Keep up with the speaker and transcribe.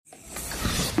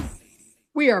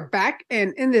We are back,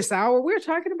 and in this hour, we're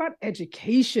talking about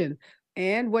education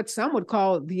and what some would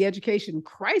call the education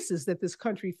crisis that this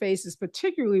country faces,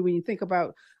 particularly when you think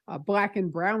about Black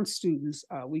and Brown students.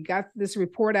 We got this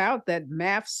report out that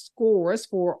math scores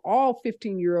for all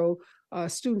 15-year-old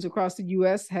students across the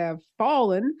U.S. have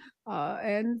fallen,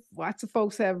 and lots of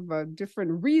folks have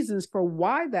different reasons for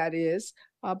why that is.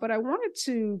 But I wanted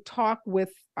to talk with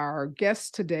our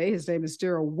guest today. His name is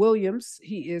Daryl Williams.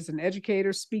 He is an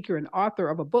educator, speaker, and author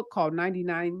of a book called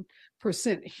 99%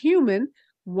 Human,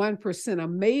 1%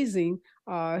 Amazing.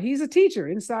 He's a teacher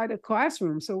inside a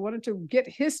classroom. So I wanted to get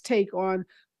his take on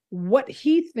what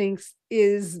he thinks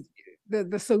is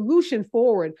the solution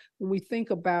forward when we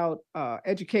think about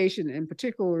education, and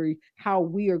particularly how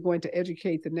we are going to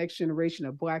educate the next generation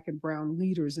of Black and Brown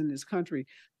leaders in this country.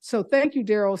 So thank you,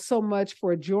 Daryl, so much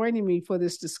for joining me for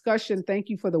this discussion. Thank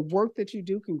you for the work that you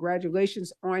do.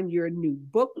 Congratulations on your new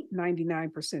book,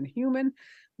 99% Human,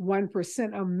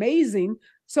 1% Amazing.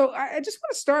 So I just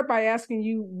want to start by asking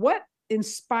you, what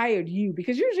inspired you?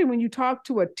 Because usually when you talk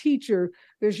to a teacher,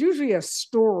 there's usually a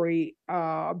story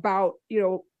about,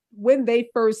 when they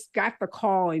first got the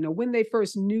calling or when they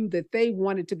first knew that they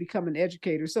wanted to become an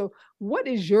educator. So what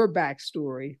is your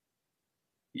backstory?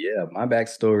 Yeah, my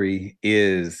backstory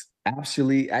is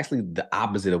actually the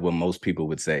opposite of what most people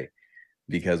would say.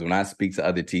 Because when I speak to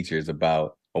other teachers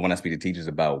about, or when I speak to teachers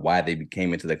about why they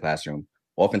came into the classroom,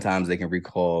 oftentimes they can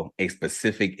recall a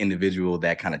specific individual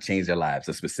that kind of changed their lives,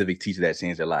 a specific teacher that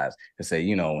changed their lives. And say,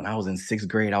 when I was in sixth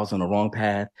grade, I was on the wrong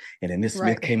path. And then Miss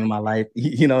Smith came in my life,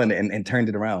 and turned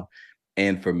it around.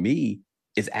 And for me,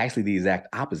 it's actually the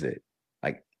exact opposite.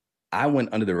 Like, I went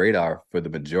under the radar for the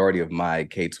majority of my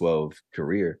K-12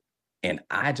 career. And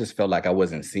I just felt like I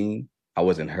wasn't seen, I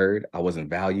wasn't heard, I wasn't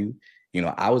valued.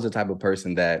 I was the type of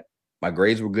person that my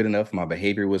grades were good enough, my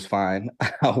behavior was fine.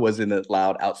 I wasn't a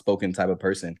loud, outspoken type of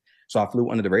person. So I flew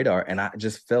under the radar, and I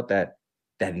just felt that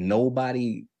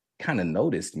nobody kind of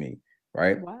noticed me,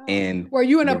 right? Wow. And were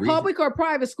you in a public or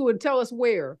private school? And tell us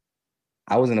where.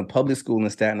 I was in a public school in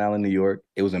Staten Island, New York.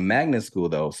 It was a magnet school,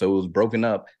 though, so it was broken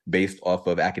up based off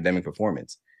of academic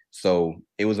performance. So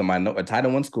it was a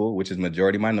Title I school, which is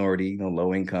majority minority,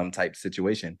 low income type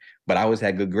situation. But I always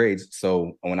had good grades.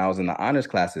 So when I was in the honors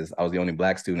classes, I was the only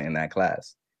Black student in that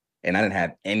class, and I didn't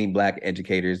have any Black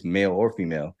educators, male or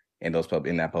female, in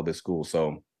that public school.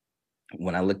 So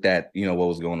when I looked at what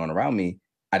was going on around me,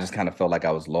 I just kind of felt like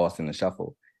I was lost in the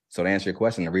shuffle. So to answer your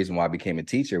question, the reason why I became a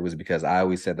teacher was because I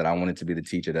always said that I wanted to be the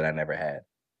teacher that I never had.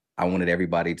 I wanted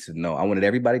everybody to know. I wanted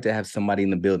everybody to have somebody in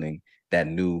the building that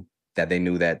they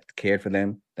knew that cared for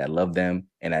them, that loved them,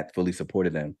 and that fully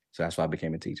supported them. So that's why I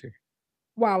became a teacher.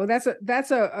 Wow,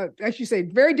 that's a as you say,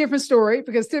 very different story,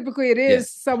 because typically it is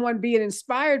someone being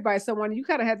inspired by someone. You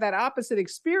kind of had that opposite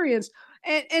experience.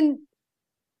 And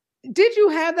did you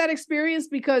have that experience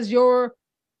because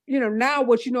now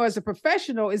what you know as a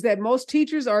professional is that most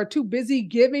teachers are too busy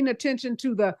giving attention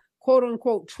to the quote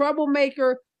unquote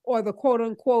troublemaker or the quote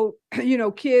unquote,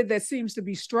 kid that seems to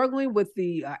be struggling with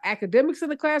the academics in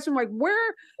the classroom? Like,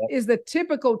 where is the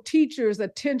typical teacher's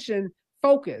attention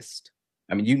focused?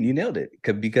 I mean, you nailed it,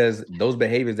 because those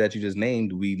behaviors that you just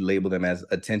named, we label them as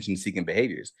attention-seeking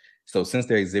behaviors. So since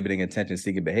they're exhibiting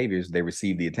attention-seeking behaviors, they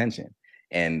receive the attention.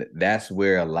 And that's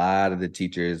where a lot of the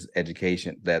teachers'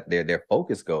 education, that their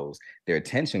focus goes, their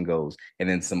attention goes. And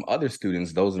then some other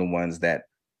students, those are the ones that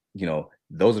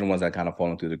kind of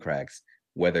falling through the cracks,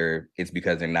 whether it's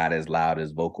because they're not as loud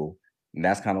as vocal. And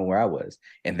that's kind of where I was.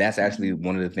 And that's actually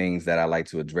one of the things that I like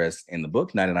to address in the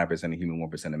book, 99% Human,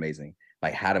 1% Amazing,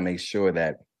 like how to make sure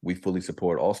that we fully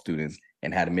support all students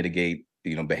and how to mitigate,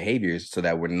 behaviors so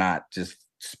that we're not just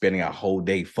spending our whole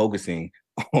day focusing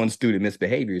on student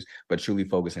misbehaviors, but truly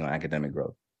focusing on academic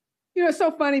growth. It's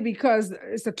so funny because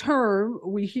it's a term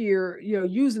we hear,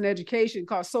 used in education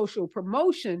called social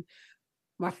promotion.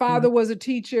 My father was a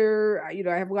teacher. I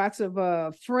have lots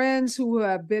of friends who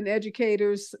have been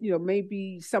educators.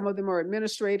 Maybe some of them are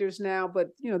administrators now, but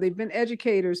they've been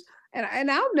educators.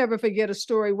 And I'll never forget a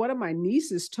story one of my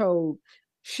nieces told.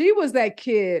 She was that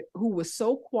kid who was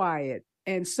so quiet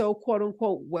and so quote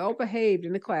unquote well behaved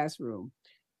in the classroom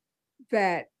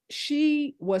that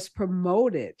she was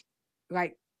promoted,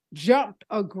 like jumped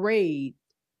a grade,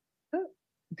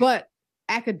 but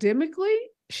academically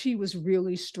she was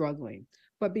really struggling.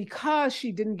 But because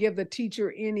she didn't give the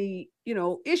teacher any,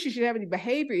 issues, she didn't have any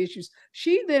behavior issues,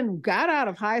 she then got out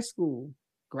of high school,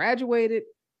 graduated,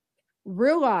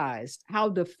 realized how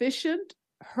deficient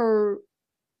her,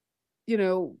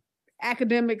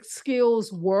 academic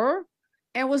skills were,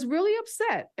 and was really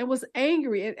upset and was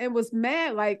angry and was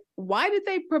mad. Like, why did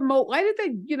they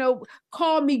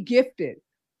call me gifted?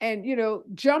 and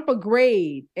jump a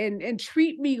grade and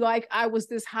treat me like I was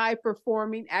this high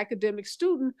performing academic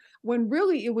student, when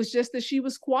really it was just that she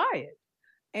was quiet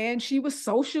and she was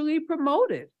socially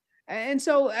promoted. And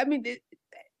so, I mean,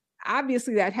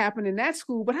 obviously that happened in that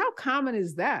school, but how common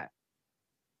is that?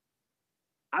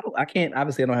 I can't,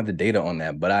 obviously I don't have the data on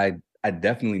that, but I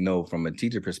definitely know from a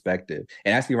teacher perspective.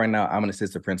 And actually right now I'm an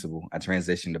assistant principal. I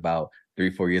transitioned about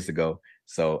 3-4 years ago.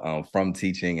 So from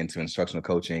teaching into instructional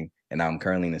coaching, and now I'm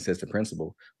currently an assistant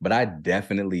principal. But I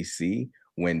definitely see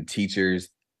when teachers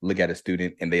look at a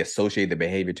student and they associate the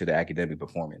behavior to the academic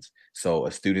performance. So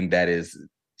a student that is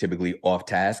typically off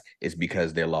task is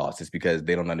because they're lost. It's because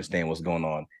they don't understand what's going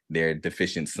on. They're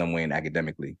deficient some way in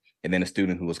academically. And then a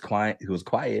student who was quiet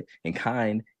and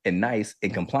kind and nice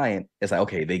and compliant, it's like,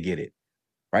 okay, they get it.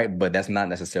 Right. But that's not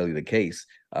necessarily the case.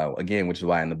 Again, which is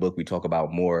why in the book we talk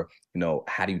about more,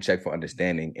 how do you check for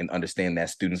understanding and understand that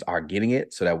students are getting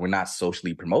it, so that we're not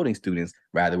socially promoting students,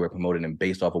 rather we're promoting them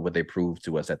based off of what they prove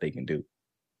to us that they can do.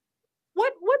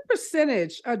 What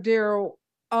percentage, Daryl,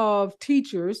 of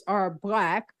teachers are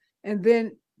Black, and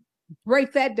then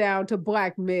break that down to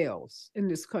Black males in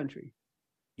this country?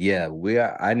 Yeah,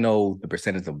 I know the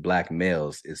percentage of Black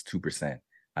males is 2%.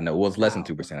 I know it was less than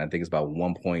 2%. I think it's about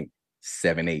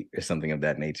 1.78 or something of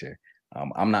that nature.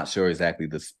 I'm not sure exactly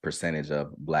the percentage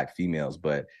of Black females,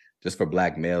 but just for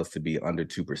Black males to be under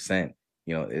 2%,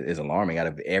 is alarming out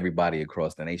of everybody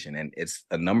across the nation. And it's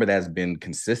a number that's been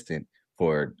consistent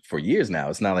for years now.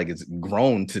 It's not like it's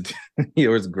grown to,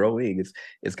 or it's growing.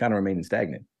 It's kind of remaining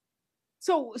stagnant.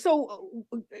 So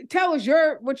tell us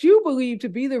what you believe to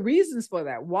be the reasons for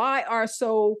that. Why are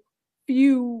so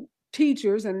few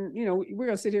teachers, and we're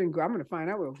gonna sit here and I'm gonna find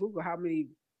out, we'll Google how many,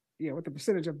 what the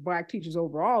percentage of Black teachers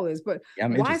overall is, but yeah,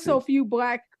 why so few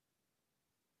Black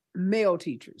male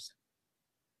teachers?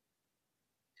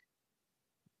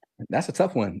 That's a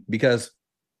tough one, because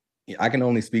I can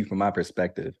only speak from my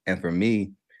perspective. And for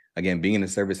me, again, being in the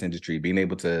service industry, being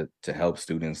able to help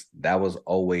students, that was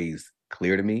always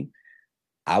clear to me.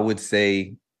 I would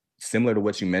say, similar to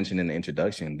what you mentioned in the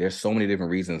introduction, there's so many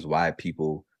different reasons why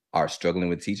people are struggling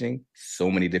with teaching, so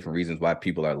many different reasons why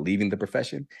people are leaving the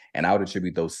profession. And I would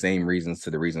attribute those same reasons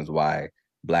to the reasons why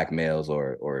Black males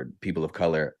or people of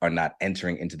color are not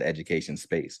entering into the education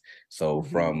space. So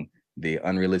from the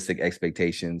unrealistic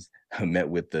expectations, met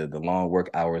with the long work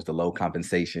hours, the low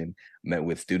compensation, met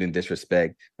with student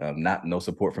disrespect, no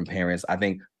support from parents. I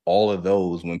think all of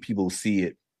those, when people see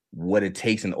it, what it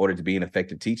takes in order to be an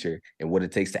effective teacher and what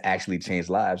it takes to actually change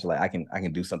lives, like I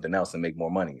can do something else and make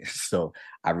more money. So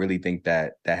I really think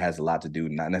that has a lot to do,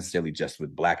 not necessarily just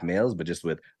with Black males, but just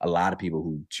with a lot of people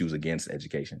who choose against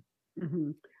education.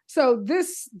 Mm-hmm. So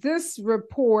this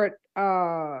report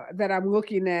that I'm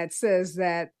looking at says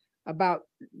that about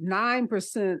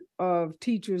 9% of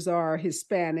teachers are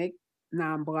Hispanic,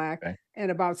 non-Black, okay,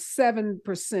 and about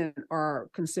 7% are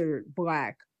considered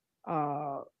Black.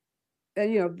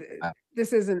 And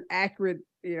this isn't accurate,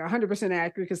 100%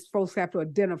 accurate, because folks have to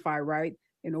identify, right,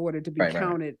 in order to be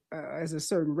counted as a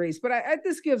certain race. But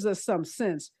this gives us some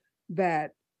sense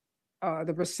that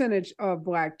the percentage of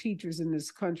Black teachers in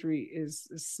this country is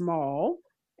small.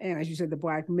 And as you said, the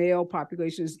Black male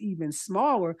population is even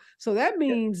smaller. So that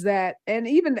means that, and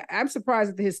even I'm surprised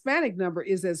that the Hispanic number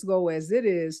is as low as it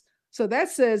is. So that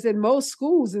says in most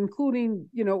schools, including,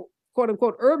 quote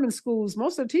unquote, urban schools,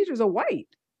 most of the teachers are white.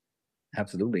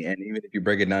 Absolutely. And even if you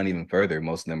break it down even further,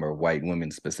 most of them are white women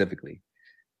specifically.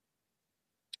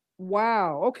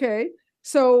 Wow. Okay.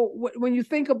 So when you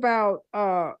think about,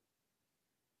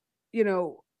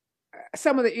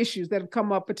 some of the issues that have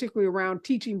come up, particularly around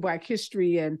teaching Black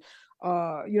history and,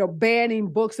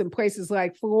 banning books in places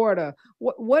like Florida,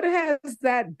 what has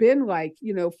that been like,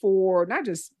 for not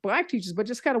just Black teachers, but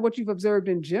just kind of what you've observed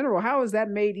in general? How has that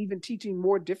made even teaching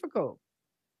more difficult?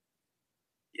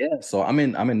 Yeah, so I'm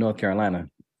in North Carolina,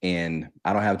 and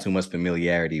I don't have too much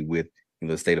familiarity with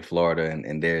the state of Florida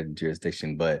and their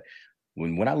jurisdiction. But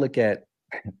when I look at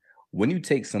when you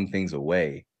take some things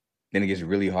away, then it gets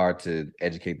really hard to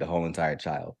educate the whole entire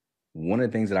child. One of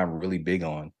the things that I'm really big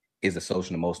on is the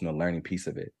social and emotional learning piece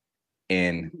of it.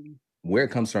 And where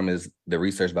it comes from is the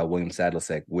research by William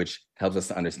Sadlicek, which helps us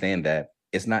to understand that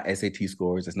it's not SAT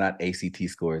scores, it's not ACT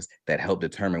scores that help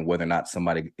determine whether or not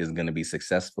somebody is going to be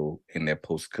successful in their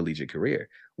post-collegiate career,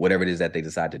 whatever it is that they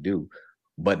decide to do.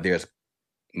 But there's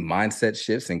mindset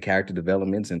shifts and character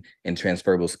developments and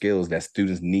transferable skills that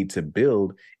students need to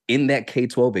build in that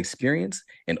K-12 experience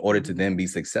in order to then be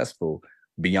successful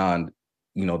beyond,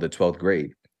 the 12th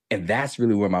grade. And that's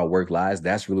really where my work lies.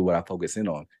 That's really what I focus in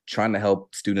on, trying to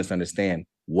help students understand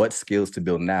what skills to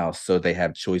build now so they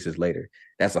have choices later.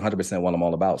 That's 100% what I'm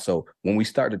all about. So when we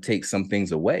start to take some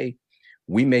things away,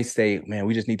 we may say, man,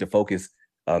 we just need to focus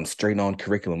straight on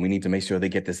curriculum. We need to make sure they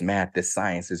get this math, this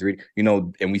science, this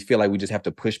and we feel like we just have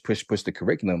to push the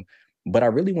curriculum. But I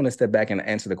really want to step back and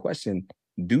answer the question,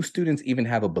 do students even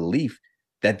have a belief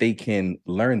that they can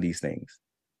learn these things?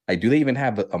 Like, do they even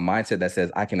have a mindset that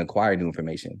says I can acquire new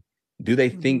information? Do they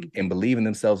think and believe in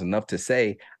themselves enough to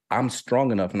say, I'm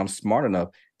strong enough and I'm smart enough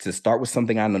to start with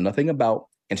something I know nothing about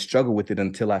and struggle with it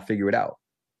until I figure it out?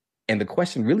 And the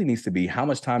question really needs to be, how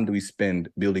much time do we spend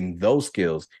building those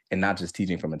skills and not just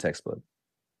teaching from a textbook?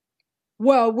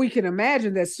 Well, we can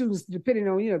imagine that students, depending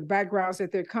on, the backgrounds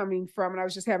that they're coming from, and I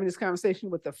was just having this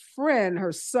conversation with a friend,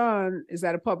 her son is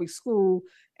at a public school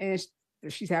and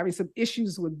she's having some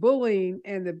issues with bullying.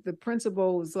 And the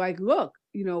principal is like, look,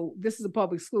 this is a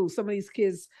public school. Some of these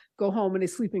kids go home and they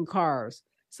sleep in cars.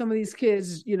 Some of these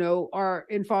kids, are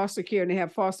in foster care and they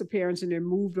have foster parents and they're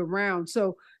moved around.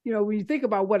 So, when you think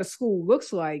about what a school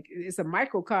looks like, it's a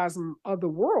microcosm of the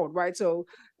world, right? So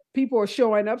people are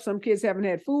showing up. Some kids haven't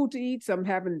had food to eat. Some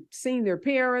haven't seen their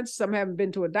parents. Some haven't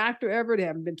been to a doctor ever. They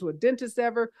haven't been to a dentist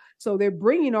ever. So they're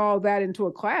bringing all that into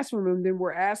a classroom. And then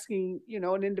we're asking,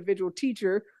 an individual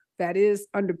teacher that is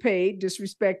underpaid,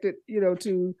 disrespected,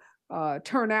 to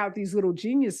turn out these little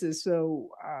geniuses. So,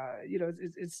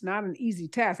 it's not an easy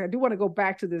task. I do want to go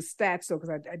back to this stats, though, because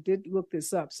I did look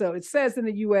this up. So it says in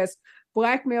the U.S.,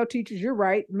 Black male teachers, you're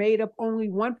right, made up only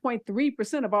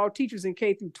 1.3% of all teachers in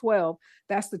K through 12.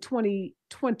 That's the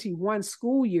 2021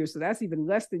 school year. So that's even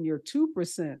less than your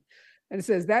 2%. And it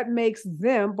says that makes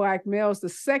them, Black males, the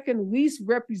second least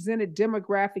represented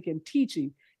demographic in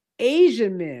teaching.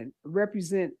 Asian men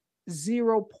represent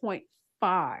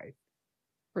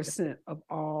 0.5% of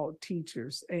all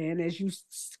teachers. And as you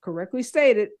correctly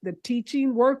stated, the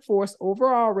teaching workforce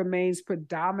overall remains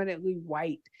predominantly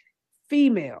white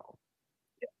female.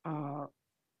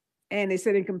 And they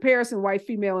said in comparison, white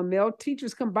female and male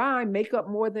teachers combined make up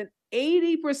more than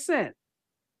 80%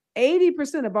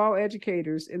 of all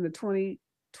educators in the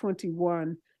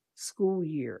 2021 school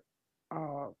year.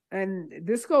 And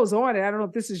this goes on, and I don't know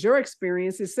if this is your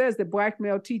experience. It says that Black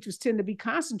male teachers tend to be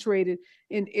concentrated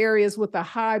in areas with a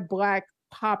high Black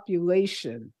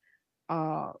population.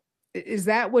 Is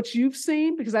that what you've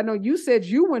seen? Because I know you said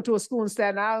you went to a school in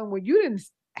Staten Island where you didn't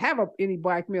have any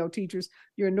Black male teachers.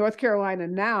 You're in North Carolina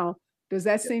now. Does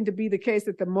that seem to be the case,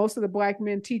 that most of the Black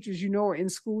men teachers are in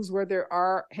schools where there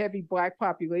are heavy Black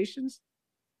populations?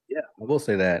 Yeah, I will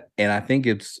say that. And I think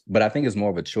it's more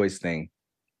of a choice thing.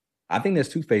 I think there's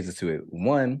two phases to it.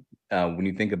 One, when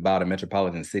you think about a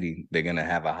metropolitan city, they're going to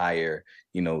have a higher,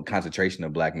 concentration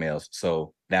of Black males.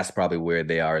 So that's probably where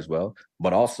they are as well.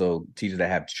 But also teachers that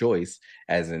have choice,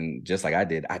 as in just like I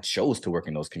did, I chose to work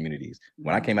in those communities.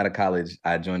 When I came out of college,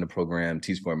 I joined the program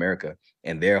Teach for America,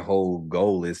 and their whole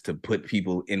goal is to put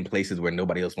people in places where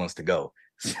nobody else wants to go.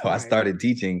 So I started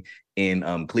teaching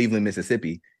in Cleveland,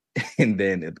 Mississippi. And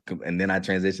then I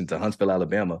transitioned to Huntsville,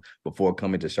 Alabama, before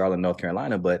coming to Charlotte, North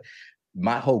Carolina. But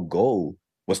my whole goal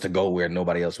was to go where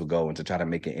nobody else would go and to try to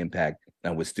make an impact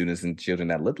with students and children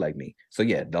that look like me. So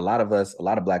yeah, a lot of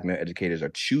Black male educators are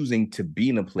choosing to be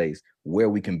in a place where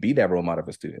we can be that role model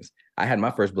for students. I had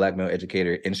my first Black male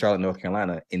educator in Charlotte, North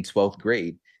Carolina in 12th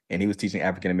grade, and he was teaching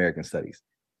African-American studies.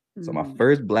 So my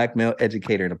first Black male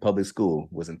educator in a public school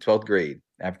was in 12th grade,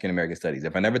 African-American studies.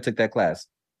 If I never took that class,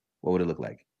 what would it look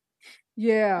like?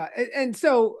 Yeah. And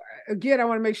so again, I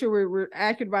want to make sure we're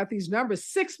accurate about these numbers.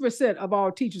 6% of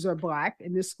all teachers are Black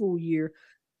in this school year,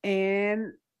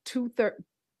 and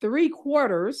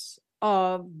 3/4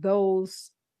 of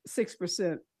those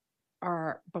 6%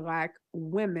 are Black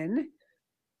women.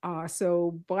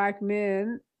 So Black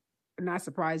men, not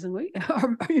surprisingly,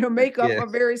 make up a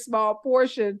very small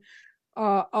portion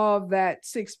of that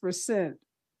 6%.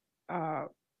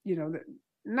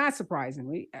 Not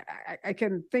surprisingly, I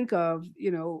can think of,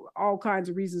 all kinds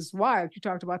of reasons why. You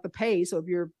talked about the pay. So if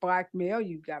you're a Black male,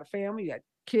 you've got a family, you got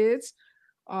kids,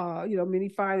 many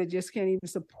find they just can't even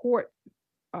support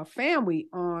a family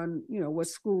on, what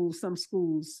some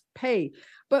schools pay.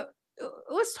 But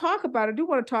let's talk about it. I do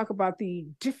want to talk about the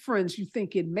difference you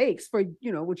think it makes for,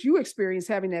 what you experienced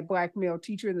having that Black male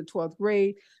teacher in the 12th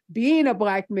grade, being a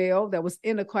Black male that was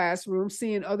in a classroom,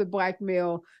 seeing other Black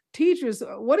male teachers.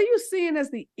 What are you seeing as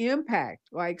the impact?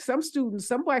 Like some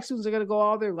Black students are going to go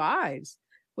all their lives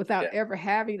without ever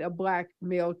having a Black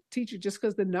male teacher just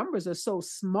because the numbers are so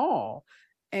small.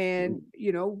 And,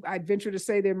 I'd venture to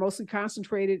say they're mostly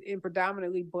concentrated in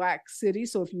predominantly Black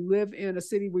cities. So if you live in a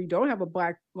city where you don't have a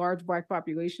large Black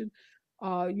population,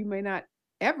 you may not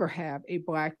ever have a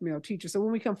Black male teacher. So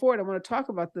when we come forward, I want to talk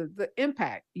about the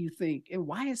impact you think and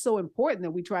why it's so important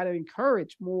that we try to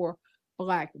encourage more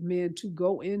Black men to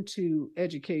go into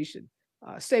education.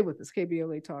 Stay with us,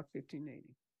 KBLA Talk 1580.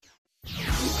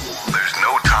 There's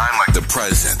no time like the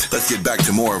present. Let's get back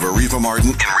to more of Areva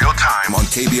Martin in real time on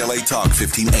KBLA Talk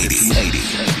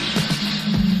 1580.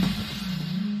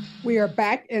 We are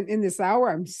back, and in this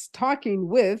hour, I'm talking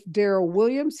with Daryl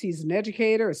Williams. He's an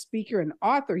educator, a speaker, and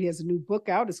author. He has a new book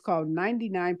out. It's called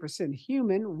 99%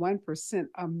 Human, 1%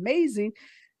 Amazing.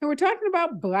 And we're talking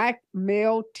about Black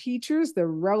male teachers, the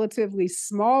relatively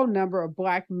small number of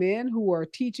Black men who are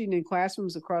teaching in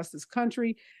classrooms across this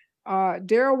country.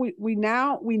 Daryl, we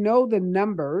know the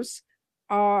numbers.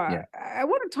 I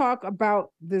want to talk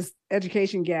about this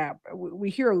education gap. We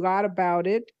hear a lot about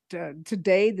it.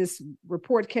 Today, this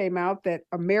report came out that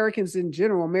Americans in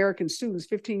general, American students,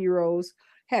 15-year-olds,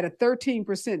 had a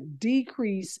 13%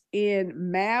 decrease in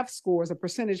math scores, a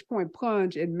percentage point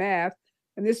plunge in math.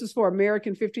 And this was for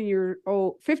American 15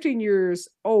 years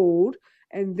old.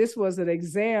 And this was an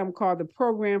exam called the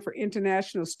Program for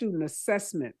International Student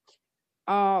Assessment.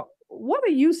 What are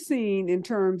you seeing in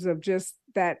terms of just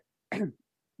that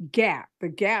gap, the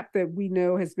gap that we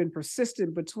know has been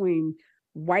persistent between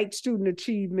white student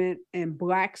achievement and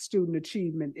Black student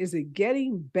achievement? Is it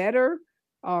getting better?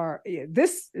 Or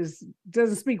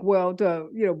doesn't speak well to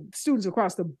students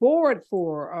across the board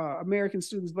for American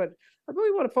students, but I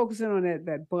really want to focus in on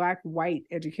that Black-white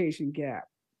education gap.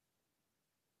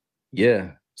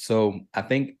 Yeah, so I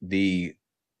think the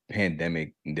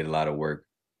pandemic did a lot of work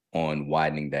on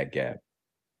widening that gap,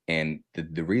 and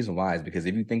the reason why is because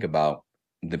if you think about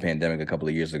the pandemic a couple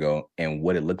of years ago and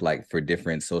what it looked like for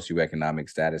different socioeconomic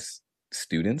status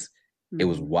students, it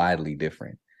was widely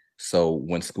different. So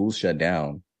when schools shut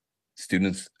down,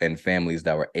 students and families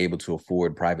that were able to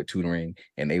afford private tutoring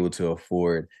and able to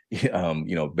afford,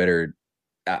 better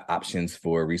options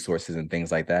for resources and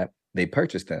things like that, they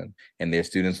purchased them. And their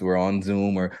students were on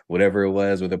Zoom or whatever it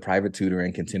was with a private tutor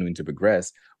and continuing to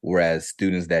progress. Whereas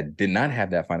students that did not have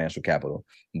that financial capital,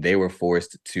 they were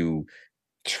forced to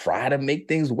try to make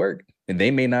things work. And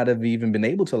they may not have even been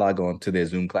able to log on to their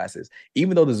Zoom classes,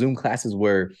 even though the Zoom classes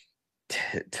were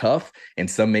tough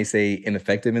and some may say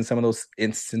ineffective in some of those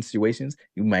situations.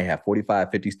 You might have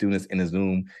 45, 50 students in a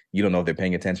Zoom. You don't know if they're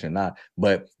paying attention or not.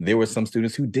 But there were some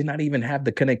students who did not even have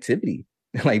the connectivity,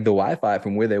 like the Wi-Fi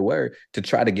from where they were, to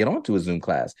try to get onto a Zoom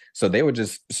class. So they were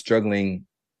just struggling,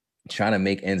 trying to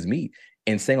make ends meet.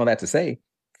 And saying all that to say,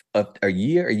 a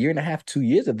year and a half, 2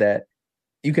 years of that,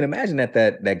 you can imagine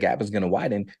that gap is going to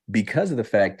widen because of the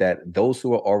fact that those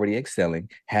who are already excelling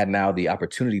had now the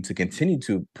opportunity to continue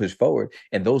to push forward,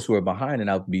 and those who are behind are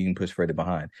now being pushed further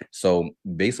behind. So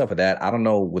based off of that, I don't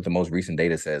know what the most recent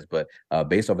data says, but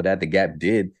based off of that, the gap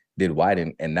did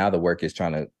widen, and now the work is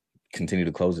trying to continue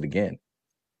to close it again.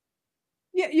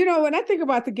 Yeah, when I think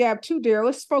about the gap too, Daryl,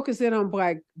 let's focus in on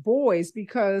Black boys,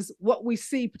 because what we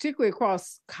see, particularly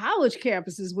across college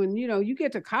campuses, when you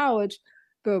get to college,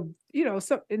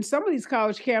 in some of these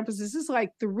college campuses, it's like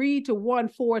 3 to 1,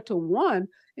 4 to 1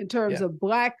 in terms of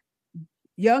Black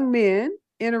young men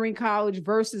entering college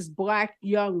versus Black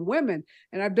young women.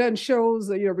 And I've done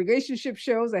shows, relationship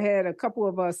shows. I had a couple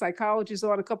of psychologists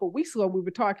on a couple of weeks ago. We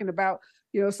were talking about,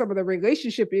 some of the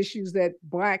relationship issues that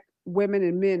Black women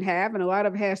and men have. And a lot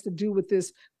of it has to do with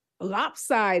this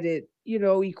lopsided,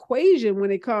 equation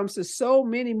when it comes to so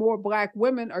many more Black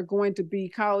women are going to be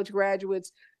college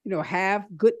graduates, have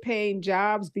good paying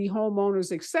jobs, be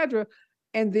homeowners, etc.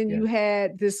 And then you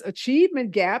had this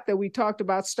achievement gap that we talked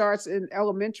about starts in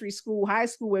elementary school, high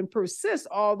school, and persists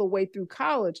all the way through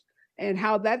college, and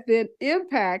how that then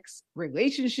impacts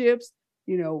relationships,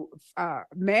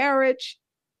 marriage,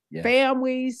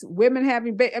 families, women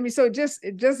having so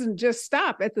it doesn't just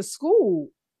stop at the school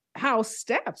house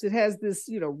steps. It has this,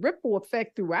 ripple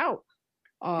effect throughout,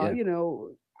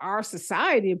 our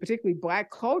society, and particularly Black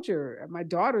culture. My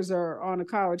daughters are on a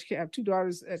college camp. I have 2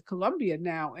 daughters at Columbia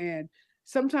now, and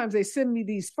sometimes they send me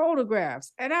these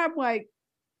photographs, and I'm like,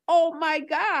 oh my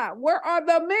God, where are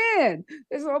the men?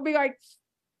 There's gonna be like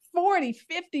 40,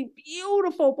 50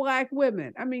 beautiful Black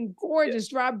women. I mean, gorgeous,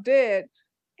 drop dead.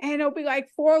 And it'll be like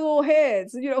 4 little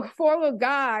heads, 4 little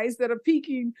guys that are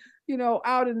peeking,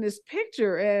 out in this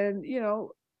picture. And,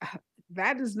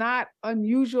 that is not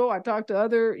unusual. I talk to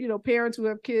other, parents who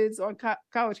have kids on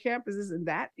college campuses, and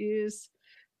that's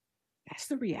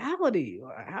the reality.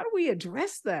 How do we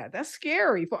address that? That's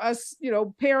scary for us,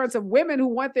 parents of women who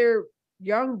want their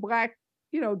young Black,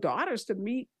 daughters to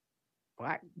meet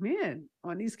Black men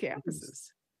on these campuses.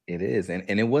 It is. And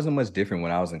it wasn't much different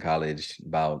when I was in college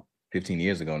about 15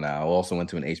 years ago now. I also went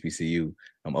to an HBCU,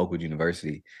 Oakwood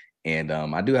University. And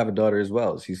I do have a daughter as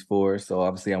well. She's 4. So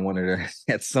obviously I wanted her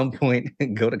at some point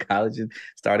go to college and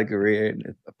start a career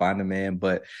and find a man.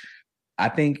 But I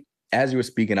think as you were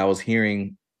speaking, I was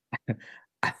hearing,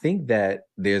 I think that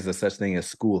there's a such thing as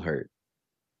school hurt.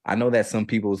 I know that some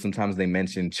people, sometimes they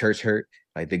mention church hurt,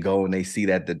 like they go and they see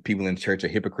that the people in church are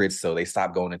hypocrites, so they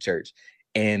stop going to church.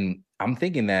 And I'm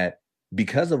thinking that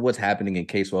because of what's happening in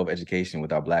K-12 education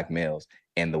with our Black males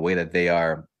and the way that they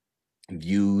are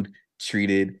viewed,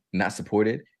 treated, not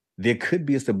supported, there could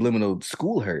be a subliminal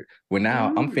school hurt where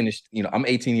now I'm finished, I'm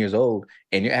 18 years old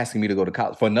and you're asking me to go to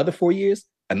college for another 4 years,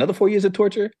 another 4 years of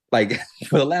torture. Like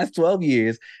for the last 12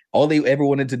 years, all they ever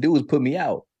wanted to do was put me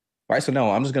out. Right. So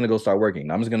no, I'm just going to go start working.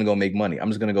 I'm just going to go make money. I'm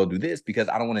just going to go do this because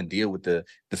I don't want to deal with the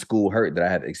school hurt that I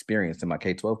had experienced in my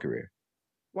K-12 career.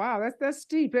 Wow, that's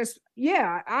deep.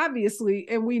 Yeah, obviously.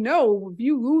 And we know if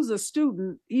you lose a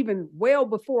student, even well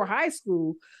before high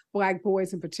school, Black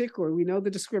boys in particular, we know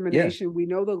the discrimination, we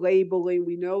know the labeling,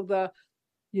 we know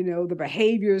the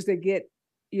behaviors that get,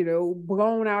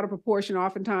 blown out of proportion.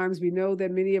 Oftentimes, we know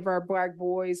that many of our Black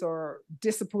boys are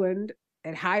disciplined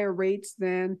at higher rates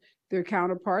than their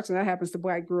counterparts. And that happens to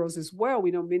Black girls as well.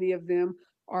 We know many of them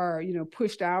are,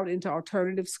 pushed out into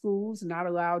alternative schools, not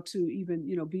allowed to even,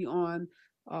 be on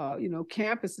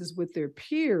campuses with their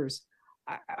peers.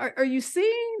 Are you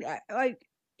seeing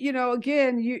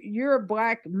again, you're a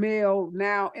Black male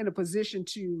now in a position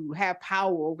to have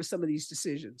power over some of these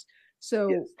decisions. So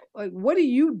yes. Like, what do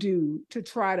you do to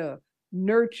try to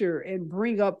nurture and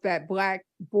bring up that Black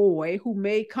boy who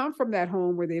may come from that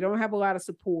home where they don't have a lot of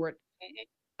support,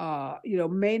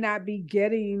 may not be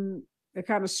getting the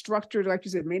kind of structure, like you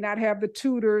said, may not have the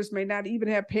tutors, may not even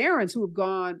have parents who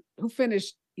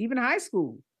finished even high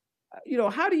school.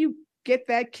 How do you get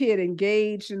that kid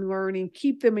engaged in learning,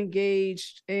 keep them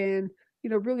engaged, and,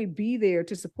 really be there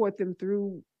to support them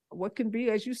through what can be,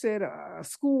 as you said, a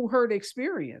school hurt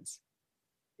experience?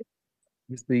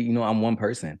 I'm one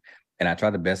person, and I try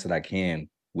the best that I can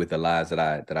with the lives that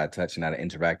I touch and that I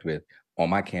interact with. On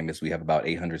my campus, we have about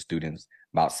 800 students,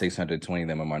 about 620 of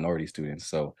them are minority students.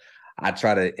 So I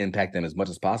try to impact them as much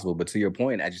as possible. But to your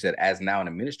point, as you said, as now an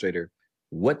administrator,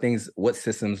 what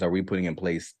systems are we putting in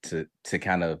place to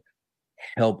kind of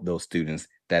help those students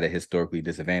that are historically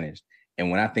disadvantaged? And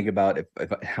when I think about, if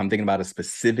I'm thinking about a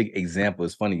specific example,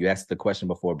 it's funny, you asked the question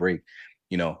before break,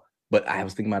 but I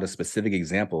was thinking about a specific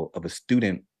example of a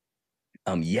student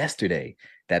yesterday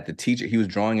that the teacher, he was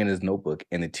drawing in his notebook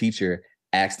and the teacher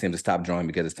asked him to stop drawing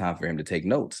because it's time for him to take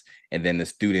notes. And then the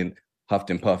student huffed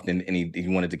and puffed and he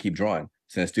wanted to keep drawing.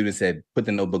 So the student said, put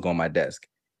the notebook on my desk.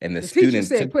 And the student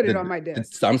said, put it on my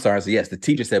desk. I'm sorry. So yes, the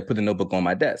teacher said, put the notebook on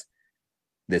my desk.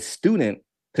 The student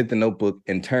took the notebook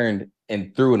and turned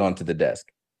and threw it onto the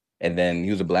desk. And then he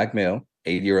was a Black male,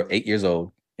 8 years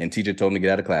old. And teacher told him to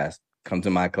get out of class, come to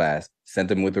my class,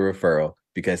 sent him with a referral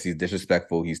because he's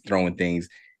disrespectful. He's throwing things.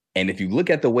 And if you look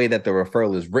at the way that the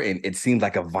referral is written, it seems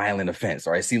like a violent offense,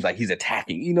 or it seems like he's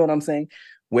attacking. You know what I'm saying?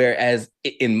 Whereas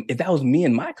if that was me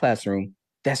in my classroom,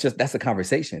 that's a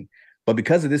conversation. But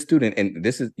because of this student, and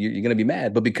you're going to be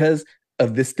mad, but because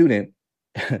of this student,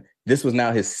 this was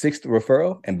now his 6th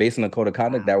referral, and based on the code of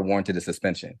conduct, that warranted a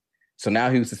suspension. So now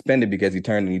he was suspended because he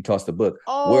turned and he tossed the book.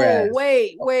 Oh,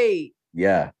 wait.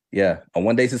 Yeah, a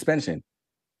 1-day suspension.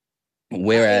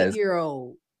 Whereas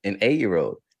an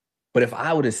 8-year-old. But if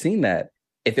I would have seen that,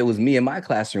 if it was me in my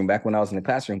classroom back when I was in the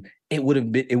classroom, it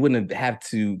wouldn't have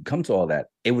to come to all that.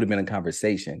 It would have been a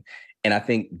conversation. And I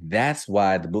think that's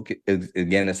why the book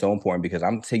is so important, because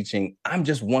I'm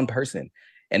just one person.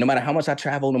 And no matter how much I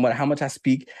travel, no matter how much I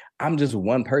speak, I'm just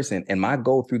one person. And my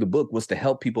goal through the book was to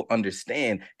help people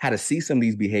understand how to see some of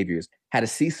these behaviors, how to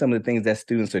see some of the things that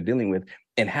students are dealing with,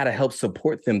 and how to help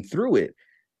support them through it.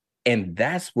 And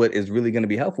that's what is really going to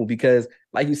be helpful, because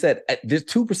like you said, there's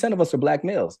 2% of us are Black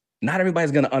males. Not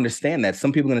everybody's going to understand that.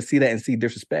 Some people are going to see that and see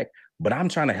disrespect, but I'm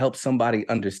trying to help somebody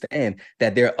understand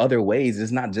that there are other ways.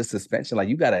 It's not just suspension. Like,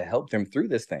 you got to help them through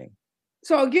this thing.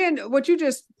 So again, what you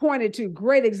just pointed to,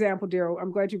 great example, Daryl.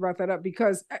 I'm glad you brought that up,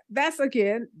 because that's,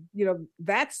 again,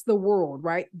 that's the world,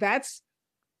 right? That's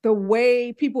the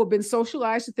way people have been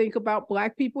socialized to think about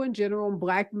Black people in general and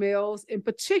Black males in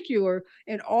particular.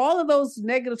 And all of those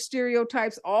negative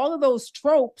stereotypes, all of those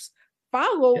tropes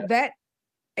follow that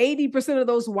 80% of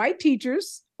those white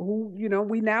teachers who,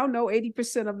 we now know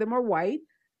 80% of them are white,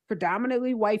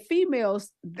 predominantly white females.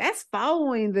 That's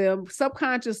following them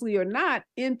subconsciously or not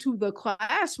into the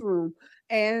classroom.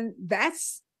 And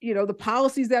that's, the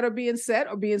policies that are being set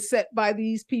by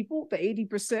these people, the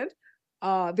 80%.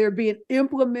 They're being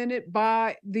implemented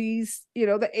by these,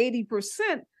 the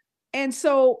 80%. And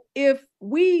so if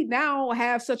we now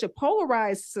have such a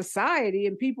polarized society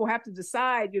and people have to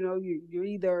decide, you're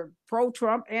either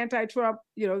pro-Trump, anti-Trump,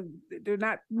 there are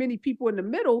not many people in the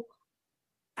middle,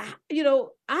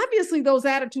 obviously those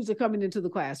attitudes are coming into the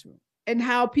classroom, and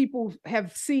how people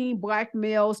have seen Black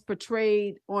males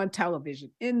portrayed on television,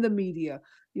 in the media,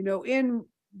 in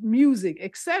music,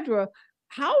 etc.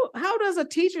 How does a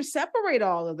teacher separate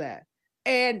all of that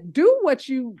and do what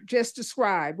you just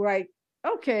described? Like,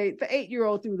 okay, the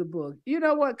 8-year-old through the book. You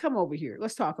know what? Come over here.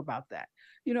 Let's talk about that.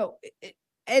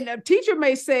 And a teacher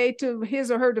may say to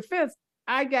his or her defense,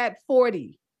 I got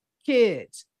 40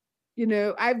 kids.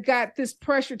 I've got this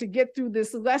pressure to get through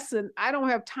this lesson. I don't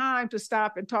have time to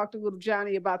stop and talk to little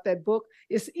Johnny about that book.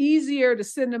 It's easier to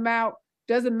send them out.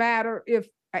 Doesn't matter if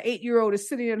an 8-year-old is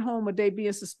sitting at home a day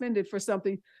being suspended for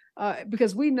something,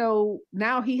 because we know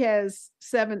now he has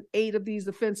 7, 8 of these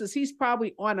offenses. He's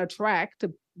probably on a track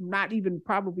to not even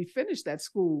probably finish that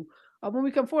school. When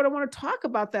we come forward, I want to talk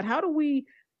about that. How do we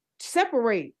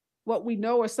separate what we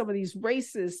know are some of these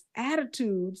racist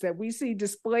attitudes that we see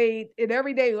displayed in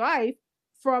everyday life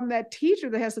from that teacher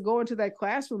that has to go into that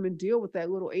classroom and deal with that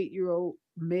little 8-year-old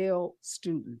male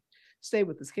student? Stay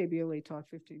with us, KBLA Talk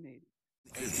 1580.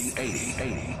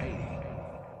 1580.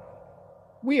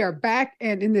 We are back,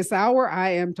 and in this hour, I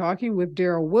am talking with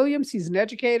Daryl Williams. He's an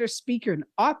educator, speaker, and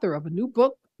author of a new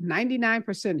book,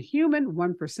 99% Human,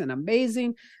 1%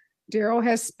 Amazing. Daryl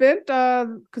has spent a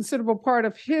considerable part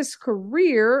of his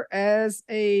career as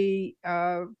a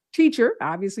teacher.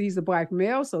 Obviously, he's a Black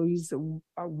male, so he's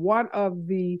one of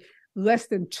the less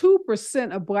than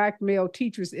 2% of Black male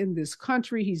teachers in this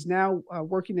country. He's now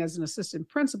working as an assistant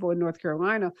principal in North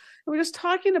Carolina. And we're just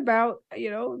talking about,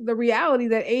 the reality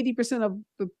that 80% of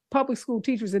the public school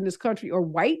teachers in this country are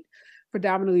white,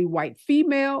 predominantly white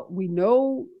female. We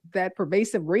know that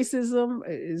pervasive racism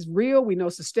is real. We know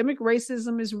systemic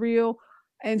racism is real.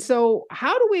 And so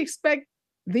how do we expect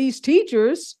these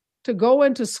teachers to go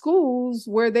into schools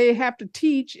where they have to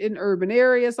teach in urban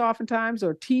areas oftentimes,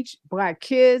 or teach Black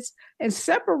kids, and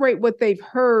separate what they've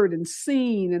heard and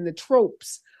seen and the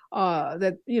tropes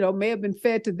that may have been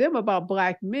fed to them about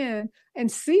Black men,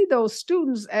 and see those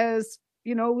students as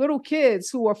little kids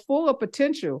who are full of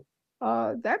potential?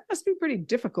 That must be pretty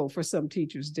difficult for some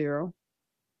teachers, Daryl.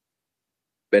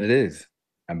 But it is.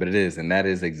 I bet it is. And that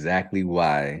is exactly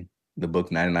why the book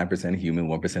 99% Human,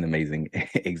 1% Amazing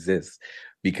exists.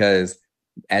 Because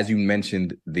as you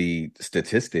mentioned the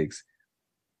statistics,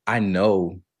 I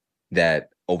know that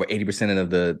over 80% of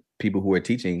the people who are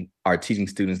teaching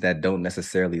students that don't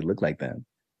necessarily look like them.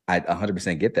 I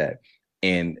 100% get that.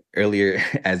 And earlier,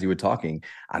 as you were talking,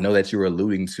 I know that you were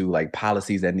alluding to like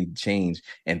policies that need to change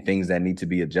and things that need to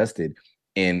be adjusted.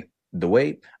 And the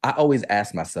way I always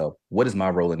ask myself, what is my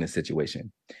role in this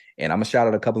situation? And I'm gonna shout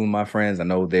out a couple of my friends. I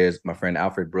know there's my friend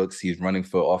Alfred Brooks. He's running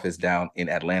for office down in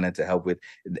Atlanta to help with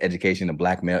the education, a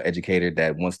Black male educator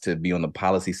that wants to be on the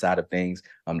policy side of things.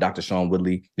 Dr. Sean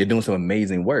Woodley, they're doing some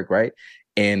amazing work, right?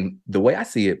 And the way I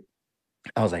see it,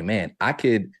 I was like, man, I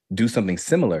could do something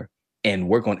similar and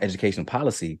work on education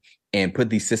policy and put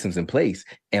these systems in place.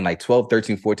 And like 12,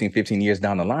 13, 14, 15 years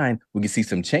down the line, we can see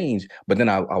some change. But then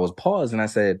I was paused and I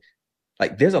said,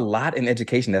 like, there's a lot in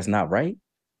education that's not right,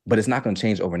 but it's not going to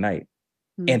change overnight.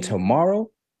 Mm-hmm. And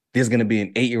tomorrow, there's going to be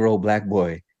an 8-year-old Black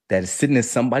boy that is sitting in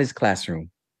somebody's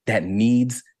classroom that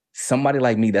needs somebody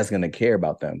like me that's going to care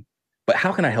about them. But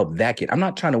how can I help that kid? I'm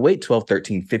not trying to wait 12,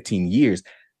 13, 15 years.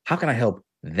 How can I help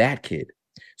that kid?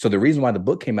 So the reason why the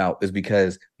book came out is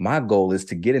because my goal is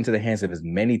to get into the hands of as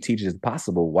many teachers as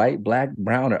possible, white, Black,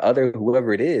 brown, or other,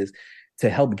 whoever it is, to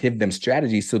help give them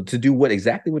strategies. So to do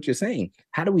exactly what you're saying,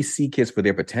 how do we see kids for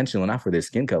their potential and not for their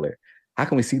skin color? How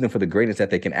can we see them for the greatness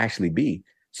that they can actually be?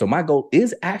 So my goal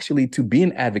is actually to be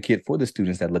an advocate for the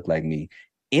students that look like me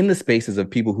in the spaces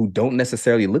of people who don't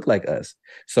necessarily look like us.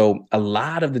 So a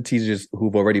lot of the teachers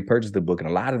who've already purchased the book and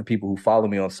a lot of the people who follow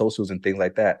me on socials and things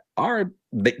like that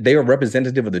they are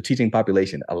representative of the teaching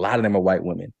population. A lot of them are white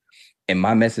women. And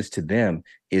my message to them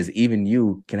is even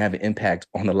you can have an impact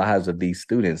on the lives of these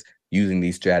students using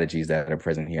these strategies that are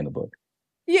present here in the book.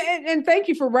 Yeah, and thank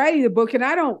you for writing the book. And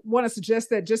I don't want to suggest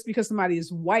that just because somebody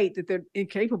is white, that they're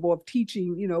incapable of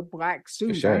teaching, Black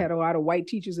students. Sure. I had a lot of white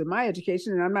teachers in my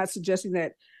education, and I'm not suggesting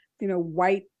that,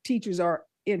 white teachers are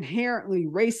inherently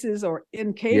racist or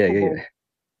incapable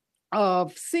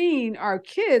of seeing our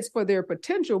kids for their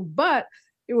potential. But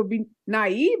it would be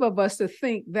naive of us to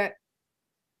think that,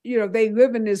 they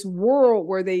live in this world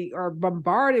where they are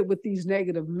bombarded with these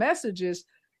negative messages,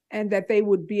 and that they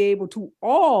would be able to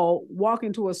all walk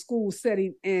into a school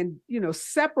setting and,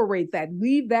 separate that,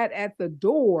 leave that at the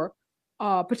door,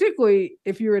 particularly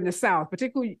if you're in the South,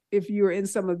 particularly if you're in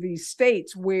some of these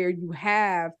states where you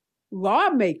have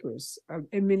lawmakers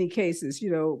in many cases,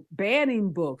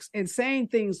 banning books and saying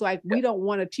things like, we don't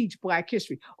want to teach Black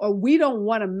history, or we don't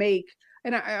want to make,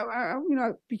 and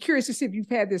I'd be curious to see if you've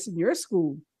had this in your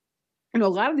school. A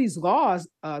lot of these laws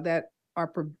that are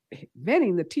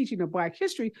preventing the teaching of Black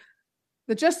history,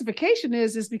 the justification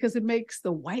is because it makes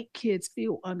the white kids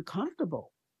feel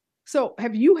uncomfortable. So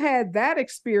have you had that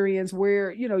experience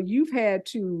where, you've had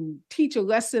to teach a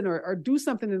lesson or do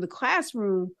something in the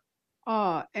classroom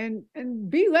and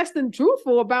be less than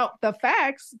truthful about the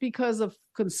facts because of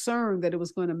concern that it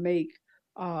was going to make,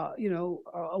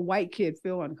 a white kid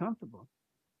feel uncomfortable?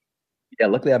 Yeah,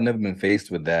 luckily I've never been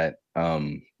faced with that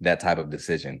type of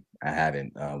decision. I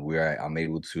haven't. Where I'm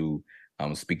able to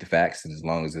speak the facts, and as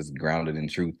long as it's grounded in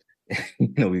truth, we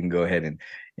can go ahead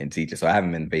and teach it. So I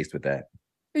haven't been faced with that.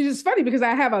 It's just funny because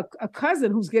I have a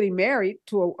cousin who's getting married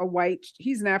to a white.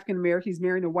 He's an African American. He's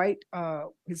marrying a white.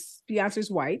 His fiance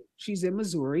is white. She's in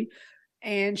Missouri,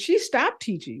 and she stopped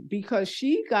teaching because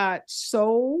she got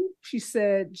so, she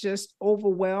said, just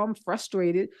overwhelmed,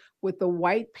 frustrated with the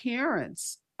white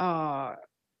parents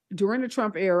during the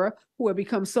Trump era who had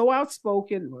become so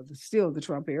outspoken. Well, still the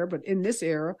Trump era, but in this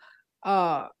era,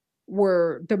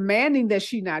 were demanding that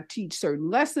she not teach certain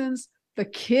lessons. The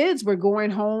kids were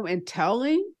going home and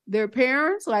telling their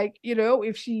parents, like,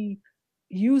 if she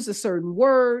used a certain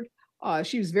word,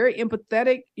 she was very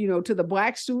empathetic, to the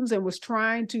Black students and was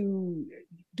trying to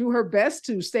do her best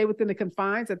to stay within the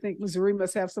confines. I think Missouri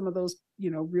must have some of those,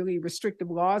 really restrictive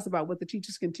laws about what the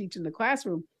teachers can teach in the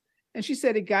classroom. And she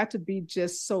said it got to be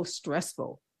just so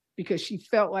stressful because she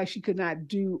felt like she could not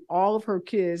do all of her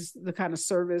kids the kind of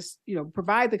service,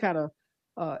 provide the kind of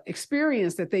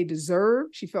experience that they deserve.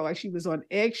 She felt like she was on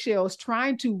eggshells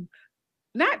trying to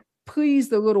not please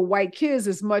the little white kids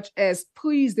as much as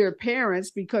please their parents,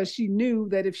 because she knew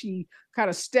that if she kind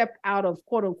of stepped out of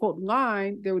quote unquote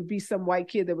line, there would be some white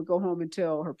kid that would go home and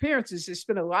tell her parents. She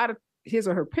spent a lot of his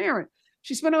or her parent.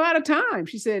 She spent a lot of time,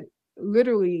 she said,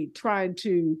 literally trying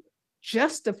to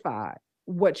justify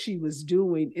what she was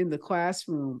doing in the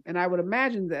classroom. And I would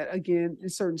imagine that, again, in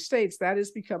certain states, that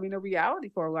is becoming a reality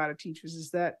for a lot of teachers,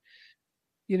 is that,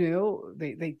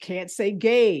 they can't say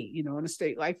gay, in a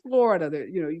state like Florida, that,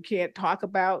 you can't talk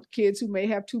about kids who may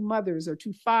have two mothers or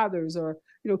two fathers, or,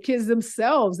 kids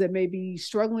themselves that may be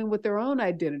struggling with their own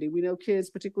identity. We know kids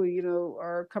particularly,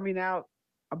 are coming out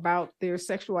about their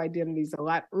sexual identities a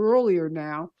lot earlier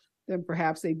now than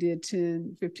perhaps they did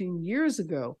 10, 15 years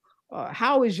ago.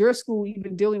 How is your school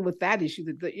even dealing with that issue?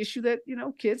 The issue that,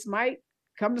 kids might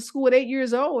come to school at 8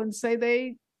 years old and say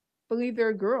they believe they're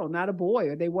a girl, not a boy,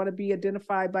 or they want to be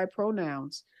identified by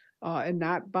pronouns and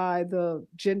not by the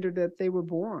gender that they were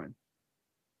born.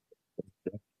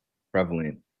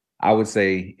 Prevalent. I would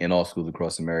say in all schools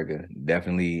across America,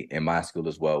 definitely in my school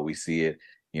as well. We see it,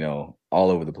 all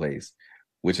over the place,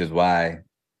 which is why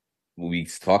we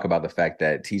talk about the fact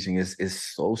that teaching is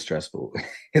so stressful.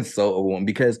 It's so overwhelming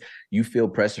because you feel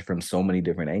pressure from so many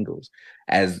different angles.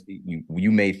 As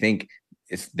you may think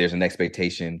there's an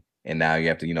expectation, and now you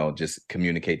have to, just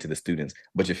communicate to the students.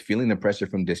 But you're feeling the pressure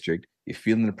from district. You're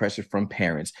feeling the pressure from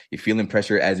parents. You're feeling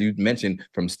pressure, as you mentioned,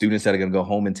 from students that are going to go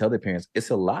home and tell their parents.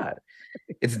 It's a lot.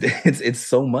 It's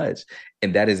so much.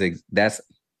 And that's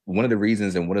one of the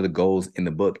reasons and one of the goals in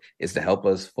the book is to help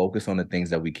us focus on the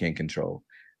things that we can control.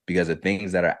 Because the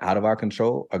things that are out of our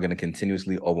control are going to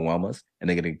continuously overwhelm us. And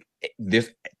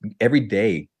every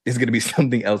day is going to be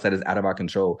something else that is out of our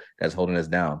control that's holding us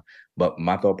down. But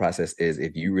my thought process is,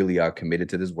 if you really are committed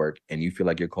to this work and you feel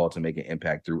like you're called to make an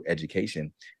impact through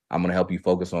education, I'm going to help you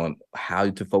focus on how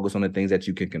to focus on the things that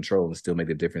you can control and still make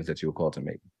the difference that you were called to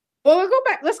make. Well,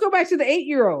 let's go back to the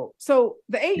 8-year-old. So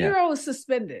the 8-year-old is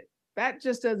suspended. That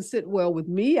just doesn't sit well with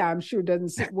me. I'm sure it doesn't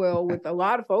sit well with a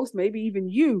lot of folks, maybe even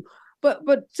you. But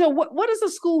so what does a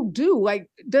school do? Like,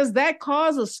 does that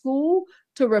cause a school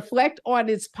to reflect on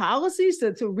its policies,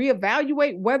 to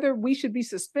reevaluate whether we should be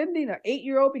suspending an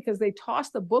 8-year-old because they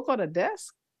tossed a book on a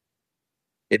desk?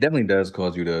 It definitely does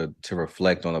cause you to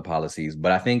reflect on the policies.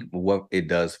 But I think what it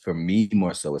does for me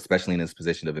more so, especially in this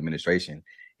position of administration,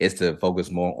 is to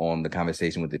focus more on the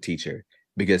conversation with the teacher,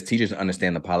 because teachers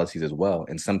understand the policies as well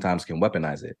and sometimes can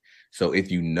weaponize it. So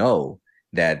if you know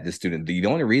that the student, the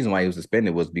only reason why he was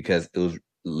suspended was because it was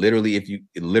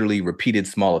literally repeated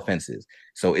small offenses.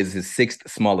 So it's his 6th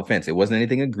small offense. It wasn't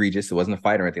anything egregious. It wasn't a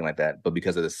fight or anything like that. But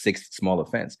because of the 6th small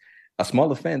offense, a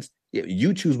small offense,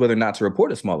 you choose whether or not to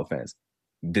report a small offense.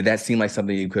 did that seem like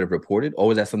something you could have reported, or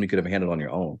was that something you could have handled on your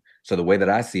own? So the way that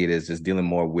I see it is just dealing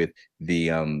more with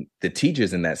the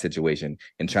teachers in that situation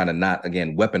and trying to not,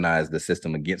 again, weaponize the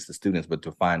system against the students, but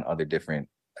to find other different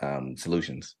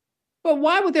solutions. But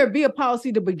why would there be a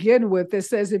policy to begin with that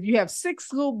says if you have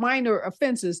 6 little minor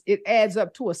offenses, it adds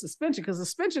up to a suspension? Because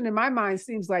suspension, in my mind,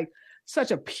 seems like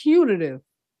such a punitive,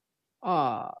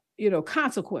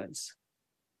 consequence.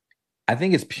 I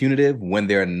think it's punitive when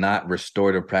there are not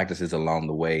restorative practices along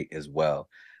the way as well.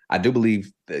 I do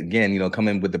believe, again,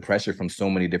 coming with the pressure from so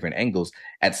many different angles,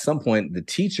 at some point, the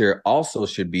teacher also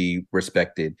should be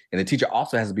respected and the teacher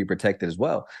also has to be protected as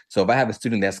well. So if I have a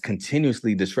student that's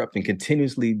continuously disrupting,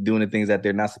 continuously doing the things that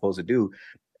they're not supposed to do,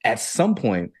 at some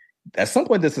point, the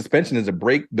suspension is a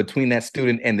break between that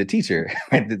student and the teacher.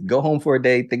 Right? Go home for a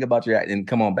day, think about your and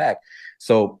come on back.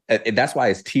 So that's why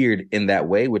it's tiered in that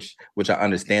way, which I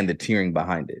understand the tiering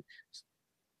behind it.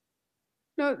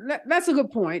 No, that's a good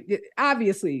point.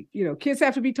 Obviously, kids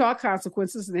have to be taught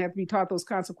consequences and they have to be taught those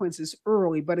consequences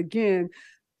early. But again,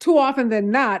 too often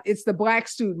than not, it's the Black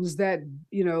students that,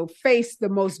 face the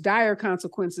most dire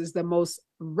consequences the most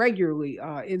regularly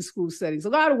in school settings. A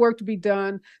lot of work to be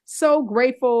done. So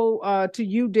grateful to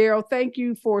you, Daryl. Thank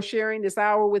you for sharing this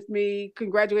hour with me.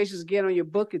 Congratulations again on your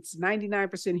book. It's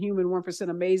 99% human, 1%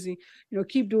 amazing.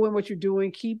 Keep doing what you're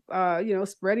doing. Keep,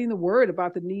 spreading the word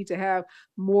about the need to have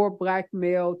more Black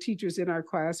male teachers in our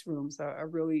classrooms. I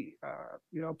really,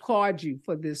 applaud you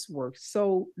for this work.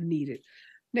 So needed.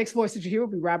 Next voice that you hear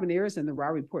will be Robin Ayers and the Raw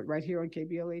Report right here on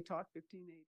KBLA Talk 1580.